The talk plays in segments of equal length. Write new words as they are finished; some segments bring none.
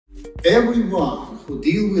Everyone who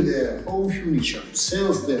deals with the home furniture,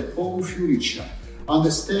 sells the home furniture,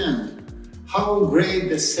 understand how great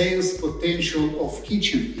the sales potential of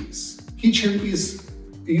kitchen is. Kitchen is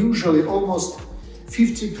usually almost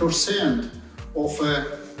 50% of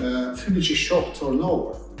a furniture shop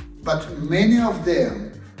turnover. But many of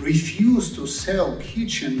them refuse to sell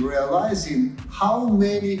kitchen, realizing how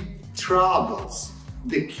many troubles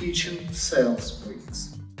the kitchen sales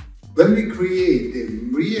brings. When we create the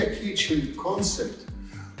Mriya kitchen concept,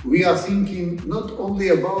 we are thinking not only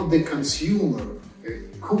about the consumer, the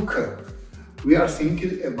cooker, we are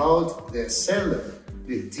thinking about the seller,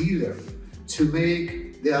 the dealer, to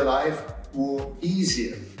make their life more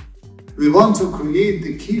easier. We want to create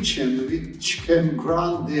the kitchen which can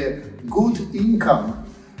grant the good income,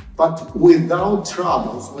 but without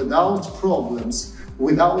troubles, without problems,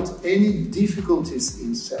 without any difficulties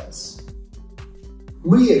in sales.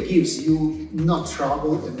 Mriya gives you no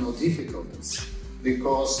trouble and no difficulties,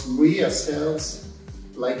 because Mriya sells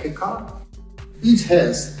like a car. It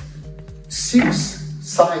has 6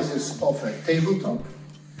 sizes of a tabletop,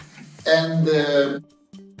 and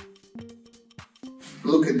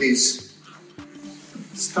look at this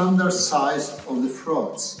standard size of the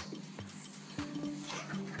fronts.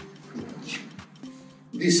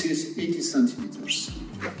 This is 80 centimeters.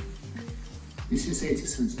 This is 80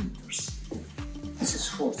 centimeters. This is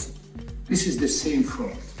 40. This is the same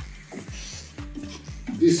front.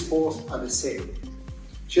 These 4 are the same.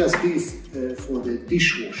 Just this for the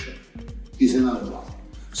dishwasher is another one.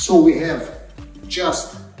 So we have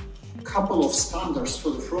just a couple of standards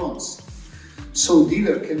for the fronts. So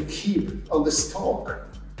dealer can keep on the stock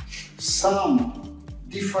some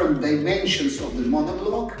different dimensions of the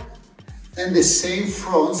monoblock and the same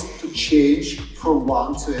fronts to change from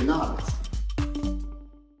one to another.